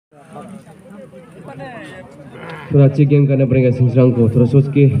थोड़ा अच्छी गेम करना पड़ेगा सिंगरांग को, थोड़ा सोच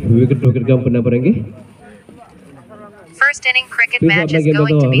के विकेट विकेट कम करना पड़ेंगे। First inning cricket match is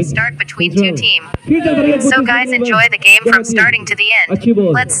going to be start between two teams. So guys, enjoy the game from starting to the end.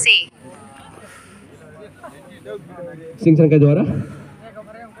 Let's see. सिंगरांग के द्वारा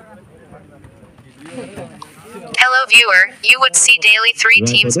Hello viewer, you would see daily 3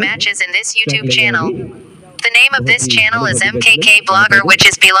 teams matches in this YouTube channel. The name of this channel is MKK Blogger, which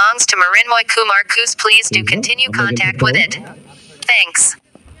belongs to Marinmoy Kumar Kus. Please do continue contact with it. Thanks.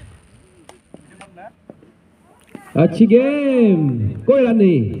 अच्छी game, कोई run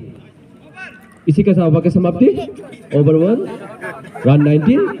नहीं। इसी के साथ over की समाप्ति। Over 1 run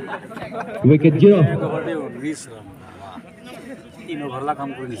 19 wicket 0। 3 over ला काम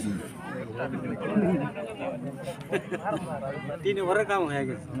कर 3 ओवर काम हो गया।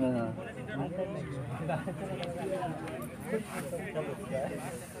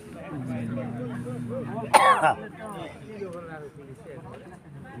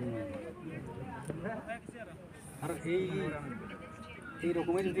 और এই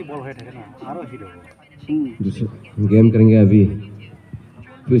রকমের যদি বল হয়ে থাকে না আরো হিট হবে। गेम करेंगे अभी,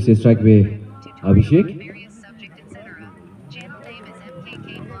 फिर से स्ट्राइक पे अभिषेक,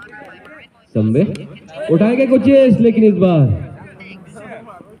 संबे उठाएंगे कोचेस, लेकिन इस बार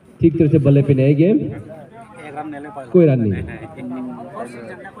ठीक तरह से बल्ले पे नहीं गेम, कोई रन नहीं।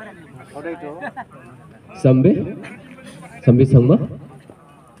 संबे संगमा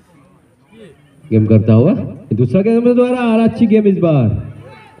गेम करता हुआ दूसरा गेम द्वारा, और अच्छी गेम इस बार,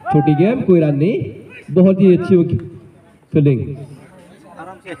 छोटी गेम, कोई रन नहीं, बहुत ही अच्छी fielding.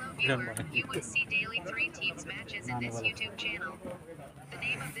 You would see daily 3 teams matches in this YouTube channel. The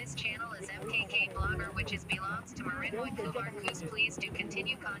name of this channel is MKK Blogger, which belongs to Marinmoy Kumar Kus. Please do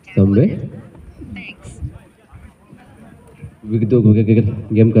continue contact with it. Thanks. Wicket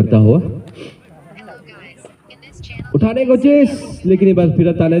game करता हुआ Hello guys, in this channel उठाने coaches, लेकिन ये बात फिर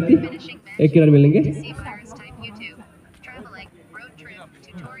ताने थी, एक रन मिलेंगे। see virus type YouTube, traveling, road trip,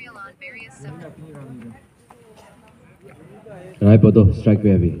 tutorial on various subjects. राय पदो स्ट्राइक पे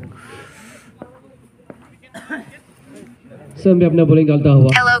अभी संबे अपना बॉलिंग डालता हुआ।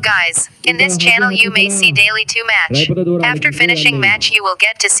 Hello guys, in this channel you may see daily 2 match. After finishing match you will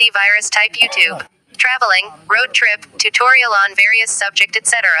get to see virus type YouTube, traveling, road trip, tutorial on various subject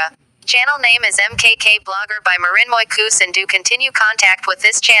etc. Channel name is MKK Blogger by Marinmoy Kus, and do continue contact with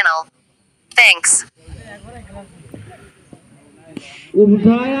this channel. Thanks.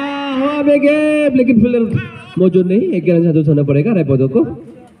 उठाया हुआ game, लेकिन fielder मौजूद नहीं, एक run से होना पड़ेगा रायपदो को।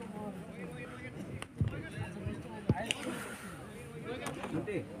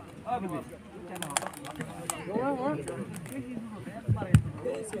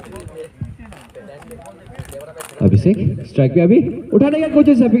 अभिषेक स्ट्राइक पे अभी उठाने का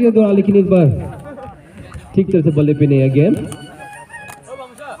कोचेस अभी के द्वारा, लेकिन इस बार ठीक तरह से बल्ले पे नहीं है गेम,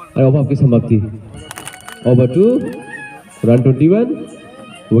 और ओवर की समाप्ति। Over 2 run 21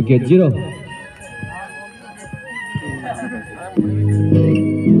 wicket 0।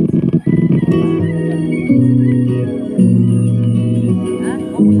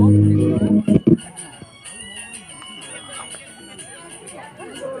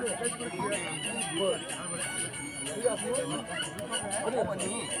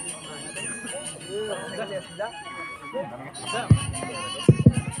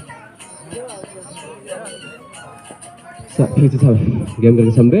 गेम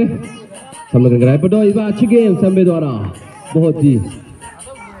करके संबे करके रायपदो, इस बार अच्छी गेम संबे द्वारा, बहुत ही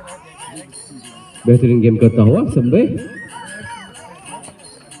बेहतरीन गेम करता हुआ संबे।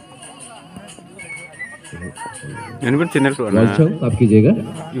 चैनल तो आना, आप कीजिएगा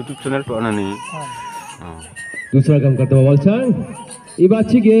यूट्यूब चैनल तो आना नहीं। दूसरा काम करता हुआ वालचंग, ये बात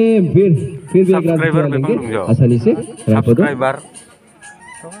अच्छी गेम, फिर भी एक रन लेंगे आसानी से रायपदो। सब्सक्राइबर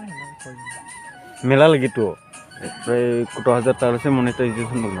मेला लगी तो प्राय 10,000 तार से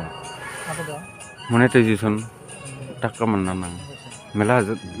मोनेटाइजेशन दंना, मोनेटाइजेशन टाका मोनना नां मेला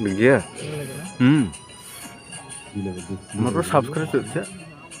गया। मात्र सब्सक्राइब से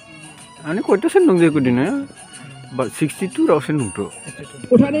आने कोई सेन दं जे दिने 62,000 दंतो।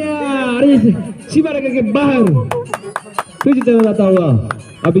 उठाने अरे सीमा के बाहर, फिर जीतना जाता हुआ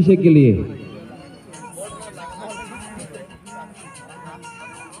अभिषेक के लिए।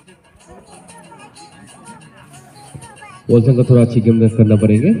 वॉल्सन को थोड़ा अच्छी गेम करना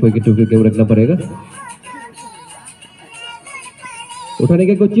पड़ेंगे, विकेट टू विकेट गेम रखना पड़ेगा। उठाने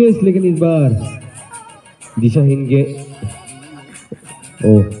के कोचेस, लेकिन इस बार दिशाहीन गे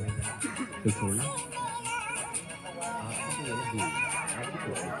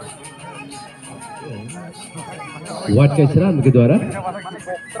वाट का इशारा उनके द्वारा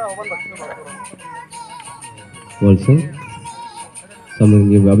वॉल्सन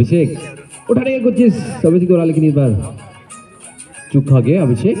समझेंगे अभिषेक उठाने की कोशिश अभिषेक द्वारा लेकिन इस बार चूक खा गया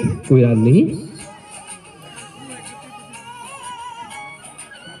अभिषेक कोई रन नहीं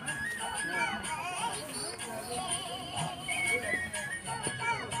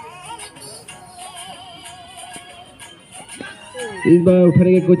इस बार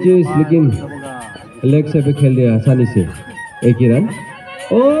उठाने की कोशिश लेकिन लेग से पे खेल दिया आसानी से एक ही रन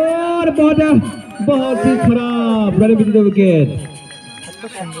और बहुत ही खराब रन विद द विकेट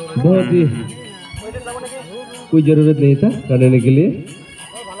बहुत ही कोई जरूरत नहीं था करने के लिए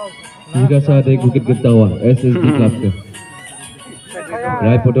जिसका साथ एक विकेट गिरता हुआ SSD क्लब का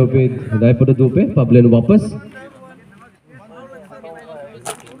रायपुर 2 पे पबलेन वापस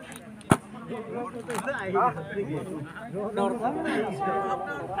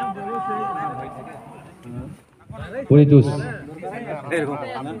पूरी टूस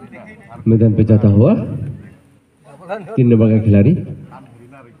मैदान पे जाता हुआ 3 नंबर का खिलाड़ी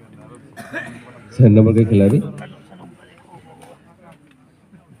 6 नंबर का खिलाड़ी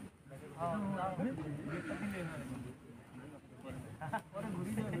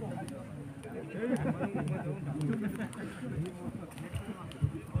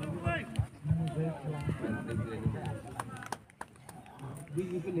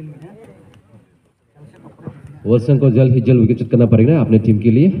वॉल्सन को जल्द ही जल्द विकेट करना पड़ेगा अपने टीम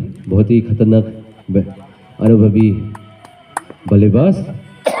के लिए बहुत ही खतरनाक अनुभवी बल्लेबाज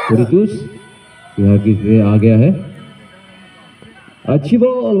पुरितुस यहाँ की आ गया है अच्छी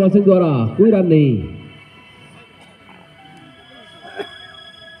बॉल वॉल्सन द्वारा कोई रन नहीं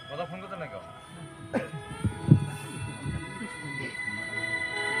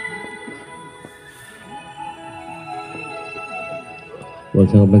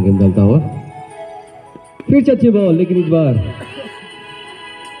वॉल्सन अपना गेम डालता हुआ फिर से अच्छी बॉल लेकिन इस बार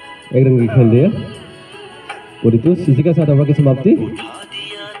एक रन की खेल दिया पुरितुस इसी का साथ ओवर की समाप्ति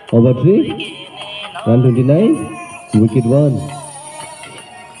over 3 run 29 wicket 1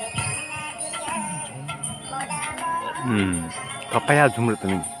 kapaya jumlah tu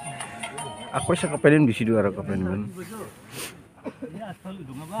ni aku rasa kapaya ni bisi dua orang kapaya ni kan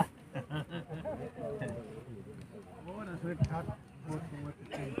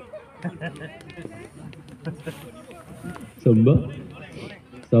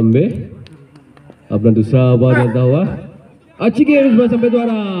संबे अपना दूसरा ओवर डालता हुआ अच्छी गेम इस बार संबे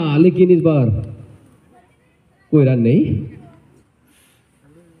द्वारा लेकिन इस बार कोई रन नहीं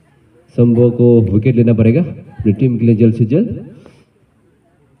संबो को विकेट लेना पड़ेगा अपनी टीम के लिए जल्द से जल्द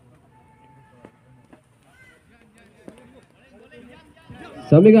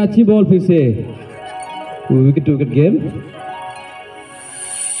संबे का अच्छी बॉल फिर से विकेट टू विकेट गेम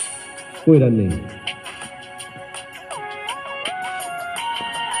कोई रन नहीं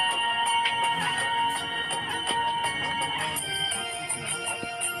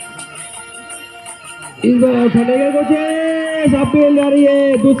इस बार उठाने का कोशिश अपील जा रही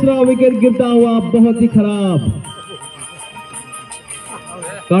है दूसरा विकेट गिरता हुआ बहुत ही खराब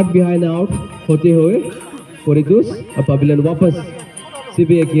कट बिहाइंड आउट होते हुए पुरितुस अब पबलेन वापस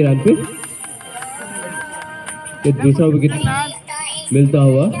सिर्फ एक ही रन पे दूसरा विकेट मिलता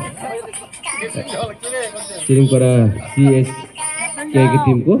हुआ चिरिंगपारा CSK की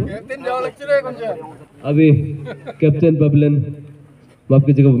टीम को अभी कैप्टन पबलेन माफ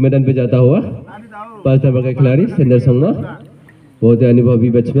कीजिएगा मैदान पे जाता हुआ 5 नंबर का खिलाड़ी सेंदर संगमा बहुत ही अनुभवी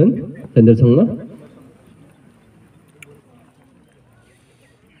बैट्समैन सेंदर संगमा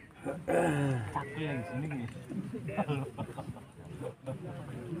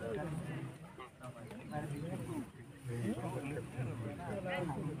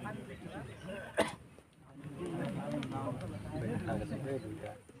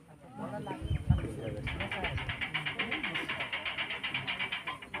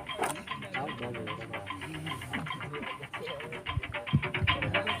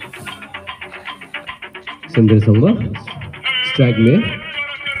सेंदर संगमा स्ट्राइक में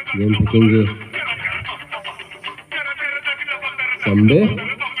गेम फेंकेंगे संबे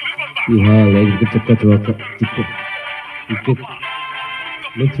यहाँ लेग विकेट चक्का चौका विकेट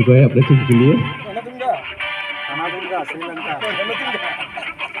ले चुका है अपने टीम के लिए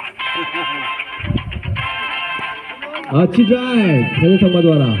अच्छी ड्राइव सेंदर संगमा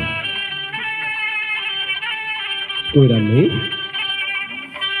द्वारा कोई रन नहीं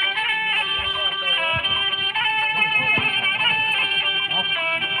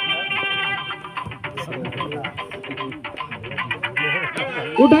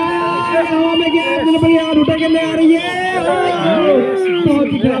हवा में गेंद यार उठा के ले आ रही है, बहुत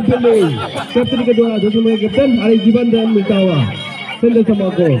ही खराब फील्डिंग कैप्टन के द्वारा। दूसरे में कैप्टन अरे जीवन दान मिलता हुआ सेंडल समा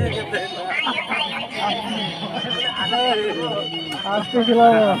को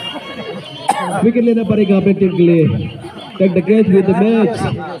विकेट लेना पड़ेगा अपने टीम के लिए। Take the catch with the match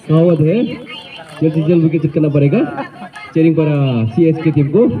कहावत है, जल्द से जल्द विकेट करना पड़ेगा चिरिंगपारा सीएस की टीम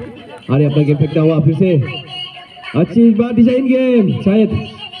को। अरे अपना गेम फेंकता हुआ फिर से अच्छी बात डिजाइन गेम शायद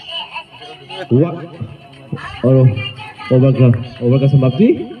और ओवर का समाप्ति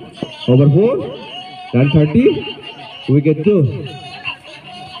ओवर 4 रन 30 विकेट 2।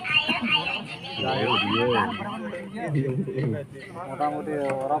 मोटामोटी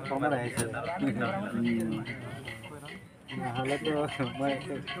और आप कम रहे थे हालत तो मैं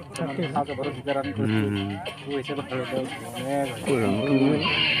साथ भरोसे इधर आने को वो ऐसे तो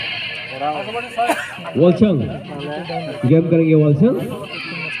वॉलचंग गेम करेंगे, वॉलचंग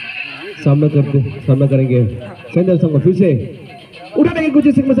सामना करेंगे सेंडल संघ। फिर से उठाने की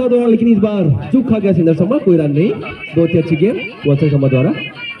कोशिश में साथ द्वारा, लेकिन इस बार चूक खा गया सेंडल संघ, कोई रन नहीं। बहुत ही अच्छी गेम वॉलचंग संघ द्वारा।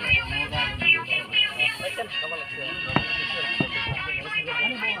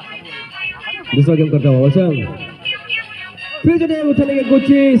 दूसरा गेम करता हुआ वॉलचंग फिर जो है उठाने की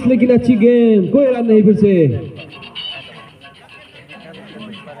कोशिश, लेकिन अच्छी गेम, कोई रन नहीं। फिर से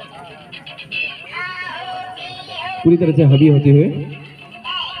पूरी तरह से हावी होते हुए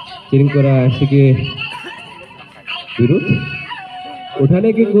चिरिंगपारा एफसी के विरुद्ध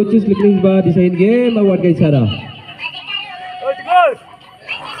उठाने की कोशिश, लेकिन इस बार डिजाइन गेम अवार्ड का इशारा।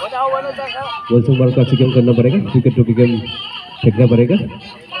 वॉलचंग बार का अच्छी गेम करना पड़ेगा, विकेट टू गेम फेंकना पड़ेगा।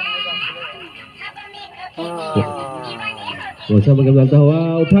 वॉलचंग में गेम डालता हुआ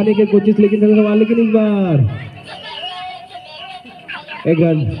उठाने की कोशिश, लेकिन इस बार एक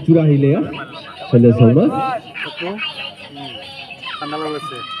रन चुरा ही लिया सेंडल संघ।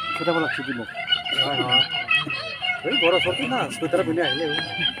 छोटा वाला छुट्टी लो बड़ा छोटी ना स्वेटर पहने आए ले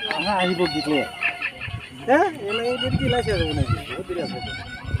हां आई बोल दिखले हैं ये लगे दिन की लाश है नहीं बहुत बढ़िया से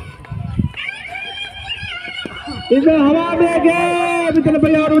इस हवा में गेम इतने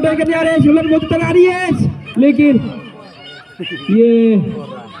बड़े और उठा के आ रहे हैं, शुलक बहुत चला रही है, लेकिन ये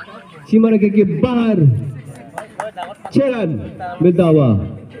सीमा रेखा के बाहर 6 रन मिलता हुआ।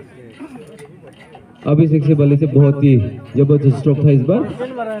 अभिषेक से बल्ले से बहुत ही जबरदस्त स्ट्रोक था इस बार।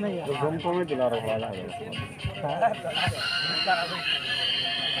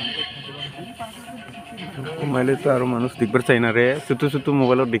 मैले तो और मानुष दिखबर चाहिए ना रे, सुतु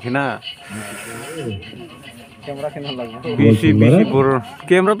मोबाइल देखे ना कैमरा केना लागबो बीसी पर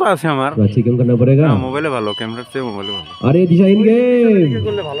कैमरा तो আছে আমার अच्छी गेम करना पड़ेगा। हां मोबाइल ভালো, कैमरा से मोबाइल ভালো। अरे design game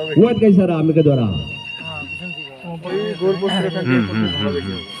what guys sir Aamir के द्वारा गोल पोस्ट रे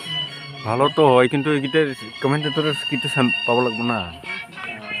ভালো তো হয়, কিন্তু এইটা কমেন্টেটরের কিটা পাব লাগবো না,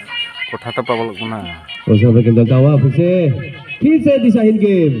 কথাটা পাব লাগবো না। और सब गेम चलता हुआ फिर से दिशाहीन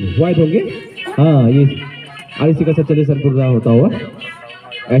गेम वाइड होंगे। हाँ ये आरसी का सच्चा सरपुर रहा होता हुआ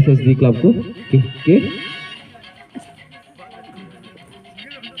एसएसडी क्लब को के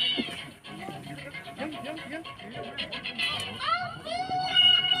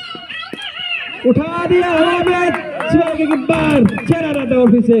उठा दिया हवा में शिवा के बार 6 रन आता है। और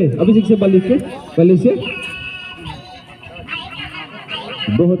फिर से अभिषेक से बल्ले से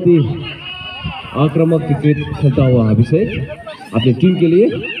बहुत ही आक्रामक क्रिकेट खेलता हुआ अभिषेक अपनी टीम के लिए।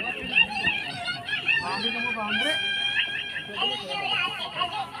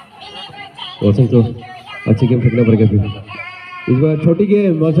 वॉलचंग तो अच्छी गेम फेंकना पड़ेगा फिर इस बार, छोटी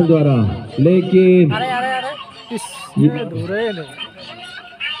गेम वॉलचंग द्वारा, लेकिन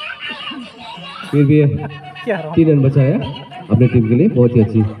फिर भी 3 रन बचाया अपने टीम के लिए। बहुत ही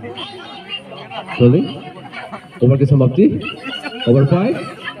अच्छी बॉलिंग। ओवर की समाप्ति over 5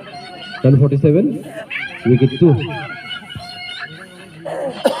 run 47 wicket 2।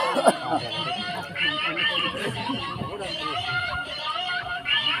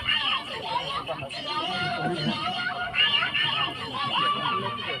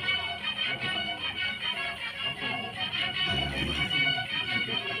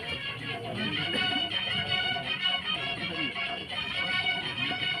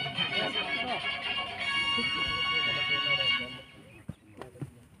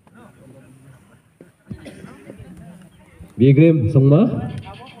 Vikram Sangma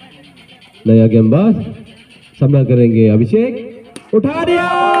नया गेंदबाज सामना करेंगे अभिषेक। उठा दिया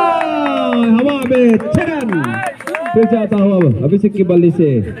हवा में 6 रन। फिर से आता हुआ अभिषेक की बल्ली से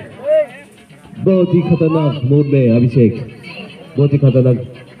बहुत ही खतरनाक मूड में अभिषेक, बहुत ही खतरनाक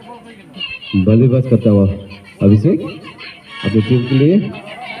बल्लेबाज करता हुआ अभिषेक अपनी टीम के लिए।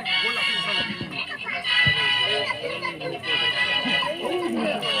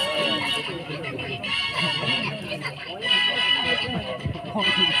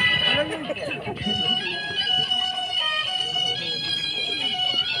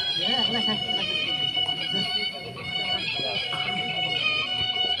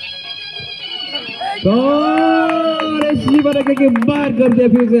 और इसी बार के बार कर दिया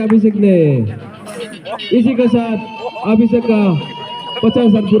फिर से अभिषेक ने। इसी के साथ अभिषेक का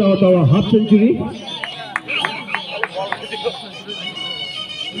 50 रन पूरा होता हुआ हाफ सेंचुरी।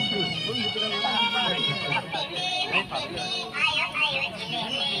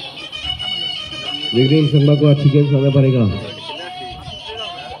 विक्रम शर्मा को अच्छी गेंद चलाना पड़ेगा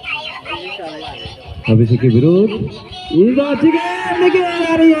अभिषेक के विरुद्ध। इस बार अच्छी गेंद लेके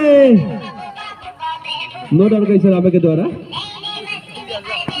आ रही है, नो डाउन का इशारा के द्वारा।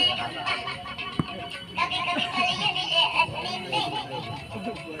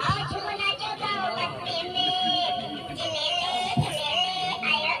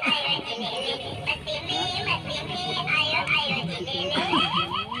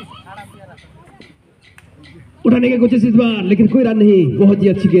 उठाने की कोशिश इस बार, लेकिन कोई रन नहीं। बहुत ही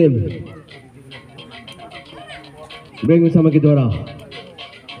अच्छी गेम ब्रेकिंग शर्मा के द्वारा।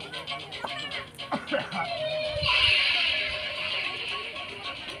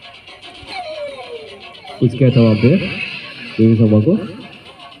 कुछ कहता वहां पे ब्रेकिंग शर्मा को।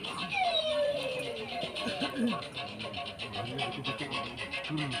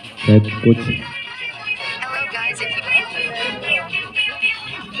 शायद कुछ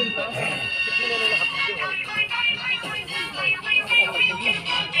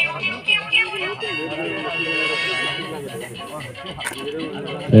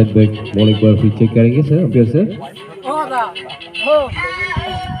बैक बॉलिंग पर फिर चेक करेंगे sir umpire sir.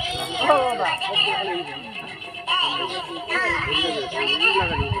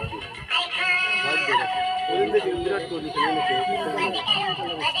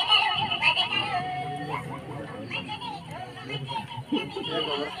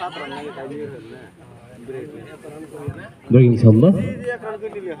 Breaking Sharma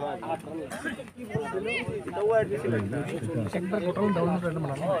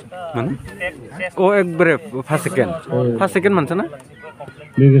ओ एक ब्रेक फर्स्ट सेकंड मानसा ना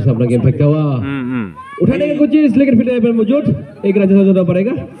ब्रेकिंग शर्मा गेम फेंकता हुआ उठाने की कोशिश, लेकिन फिर पर मौजूद एक रन जोड़ना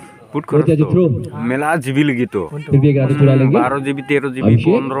पड़ेगा। पुट करो मेला जीबी लगी तो फिर भी एक रन चुरा लेंगे। 12 जीबी 13 जीबी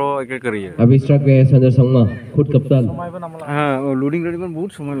 15 एक करिए। अभी स्ट्राइक पे संजय शर्मा खुद कप्तान। हां लोडिंग में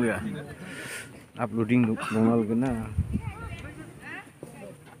बहुत समय लगा, अपलोडिंग नॉर्मल के ना।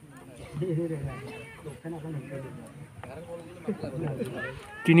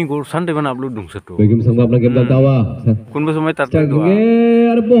 तीनी गोल संडे बना अपलोड दूं सर तो बेगम शर्मा अपना गेम डालता हुआ कौन बस समय तक हुआ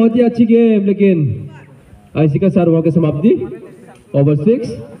यार। बहुत ही अच्छी गेम, लेकिन आईसी का सार हुआ के समाप्ति। Over 6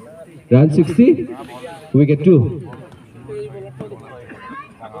 run 60 wicket 2।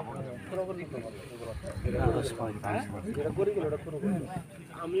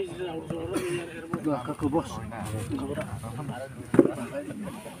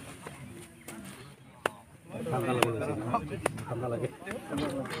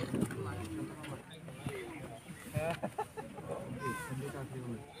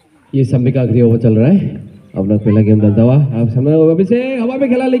 ये समय का आखिरी ओवर चल रहा है। अपना पहला गेम डालता हुआ अब सामने अभी से हवा में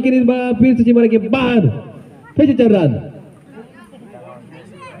खेला, लेकिन इस बार फिर से चिमर के बाद फिर से 4 रन।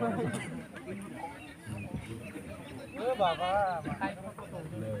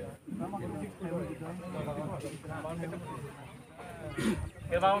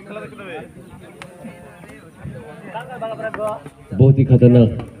 बहुत ही खतरनाक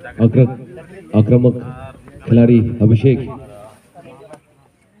आक्रामक खिलाड़ी अभिषेक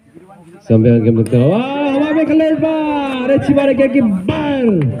समय गेम लगता है। हवा में खेला इस बार, अच्छी बार क्या कि बार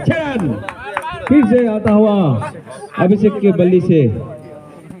 6 रन फिर से आता हुआ अभिषेक के बल्ली से।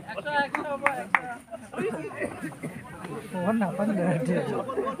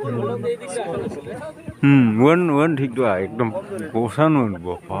 वन ठीक तो एकदम पोषण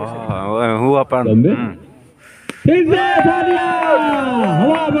हुआ पर फिर से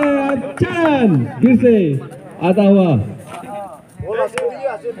हवा में अच्छा फिर से आता हुआ।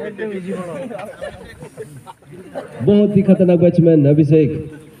 बहुत ही खतरनाक बैट्समैन अभिषेक,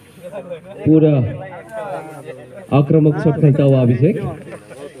 पूरा आक्रामक शॉट खेलता हुआ अभिषेक।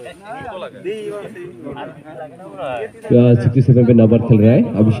 67 पे नंबर खेल रहा है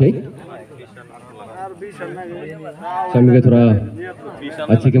अभिषेक। शामी को थोड़ा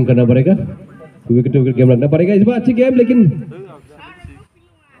अच्छी गेम करना पड़ेगा, विकेट विकेट गेम रखना पड़ेगा इस बार। अच्छी गेम, लेकिन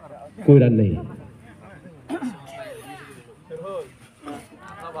कोई रन नहीं।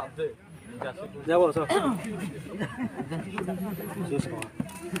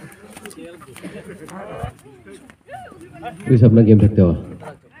 इस अपना गेम रखते हुआ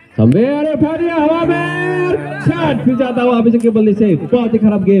सामने, अरे फाड़िया हवा में शॉट फिर जाता हुआ अभिषेक के बल्ले से। बहुत ही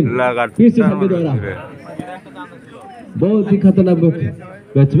खराब गेम फिर से सामने द्वारा। बहुत ही खतरनाक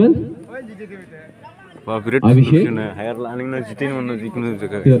बैट्समैन विराट अभिषेक हायर लानिंग ना जितेन मन जिकुनु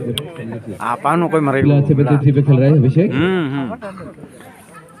जगह आपा न कोई मारे क्लास 73 पे खेल रहा है अभिषेक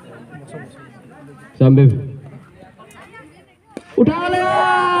संबिव उठा लिया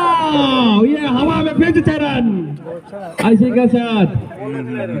ये हवा में फेंक चरण आईसी का साथ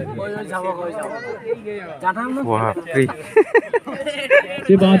वाह फ्री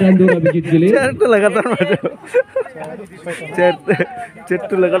से बाद अंदर अभिजीत के लिए चार तो लगातार मजा चार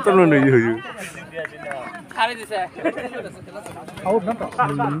तो लगातार नहीं हुई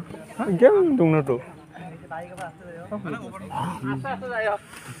क्या तुमने तो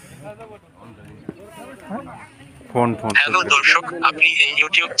ফোন হ্যালো দর্শক, আপনি এই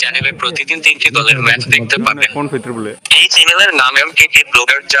ইউটিউব চ্যানেলে প্রতিদিন 3টি দলের ম্যাচ দেখতে পাবেন। ফোন ভিতরে বলে এই চ্যানেলের নাম এমকেকে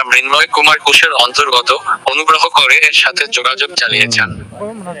ব্লগার, যা মৃন্ময় কুমার ঘোষের অন্তর্গত। অনুগ্রহ করে এর সাথে যোগাযোগ চালিয়ে যান।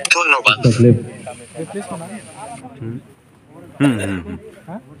 ধন্যবাদ।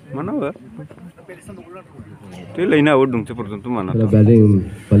 माना हुआ तो लेना और ढंग से परंतु माना बैटिंग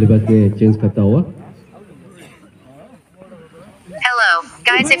बल्लेबाज ने चेंज करता हुआ Hello,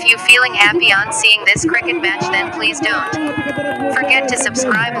 guys, if you feeling happy on seeing this cricket match, then please don't forget to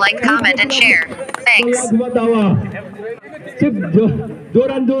subscribe, like, comment and share. Thanks. सिर्फ दो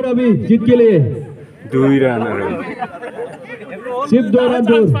रन दूर अभी जीत के लिए 2 रन सिर्फ 2 रन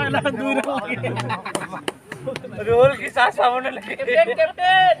दूर रोल की सांस सामने लगे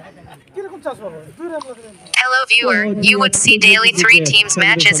Hello viewer, you would see daily 3 teams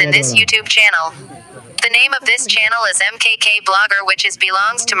matches in this YouTube channel. The name of this channel is MKK Blogger, which is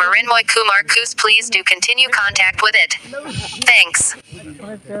belongs to Mrinmoy Kumar Kus. Please do continue contact with it. Thanks.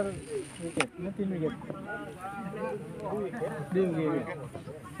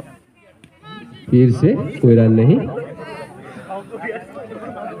 फिर से कोई run नहीं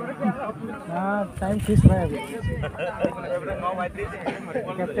time fix रहा है अभी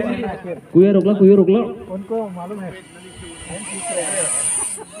कुया रोक लो उनको मालूम है टाइम फिक्स रहा है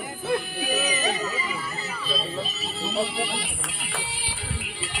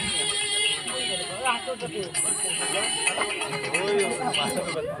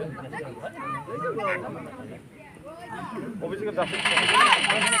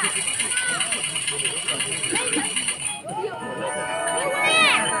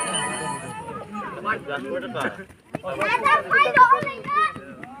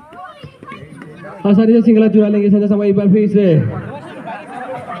हाँ सारी सिंगला चुरा लेंगे संजय समय एक बार फिर से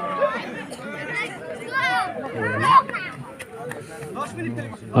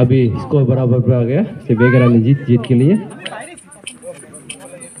अभी स्कोर बराबर पर आ गया सिर्फ 1 रन जीत के लिए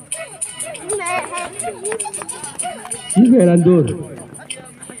रन दूर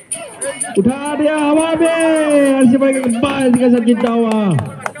उठा दिया हवा में भाई के साथ जीता हुआ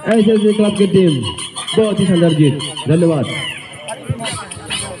SSD क्लब की टीम बहुत ही शानदार जीत धन्यवाद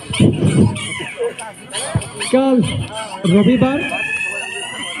कल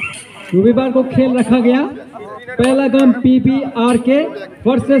रविवार को खेल रखा गया पहला गेम PPRK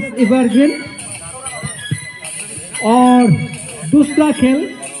वर्सेस इवर्जिन और दूसरा खेल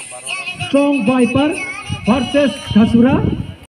स्ट्रॉन्ग वाइपर वर्सेस घसुरा